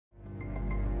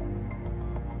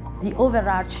The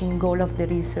overarching goal of the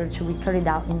research we carried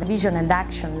out in the Vision and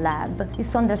Action lab is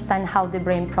to understand how the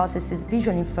brain processes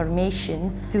visual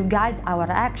information to guide our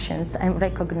actions and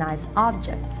recognize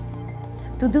objects.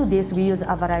 To do this, we use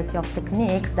a variety of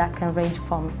techniques that can range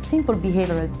from simple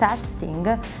behavioral testing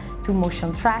to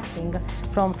motion tracking,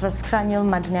 from transcranial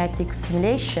magnetic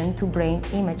stimulation to brain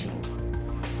imaging.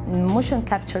 The motion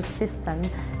capture system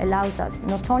allows us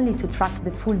not only to track the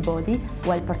full body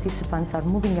while participants are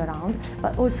moving around,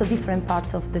 but also different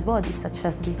parts of the body, such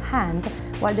as the hand,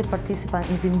 while the participant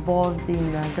is involved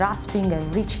in grasping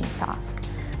and reaching tasks.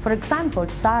 For example,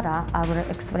 Sarah, our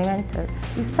experimenter,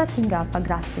 is setting up a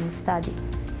grasping study.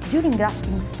 During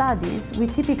grasping studies, we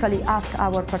typically ask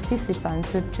our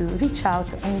participants to reach out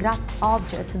and grasp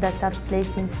objects that are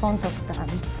placed in front of them.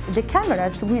 The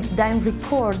cameras will then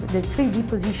record the 3D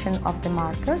position of the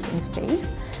markers in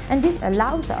space, and this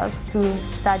allows us to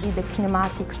study the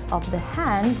kinematics of the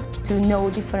hand to know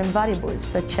different variables,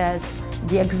 such as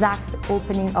the exact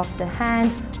opening of the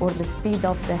hand or the speed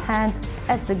of the hand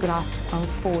as the grasp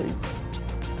unfolds.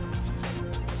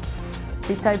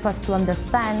 It helps us to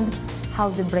understand how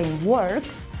the brain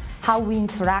works, how we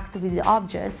interact with the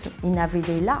objects in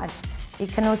everyday life.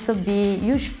 It can also be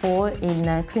useful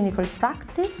in clinical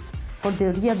practice for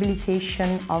the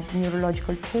rehabilitation of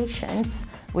neurological patients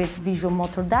with visual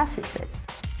motor deficits.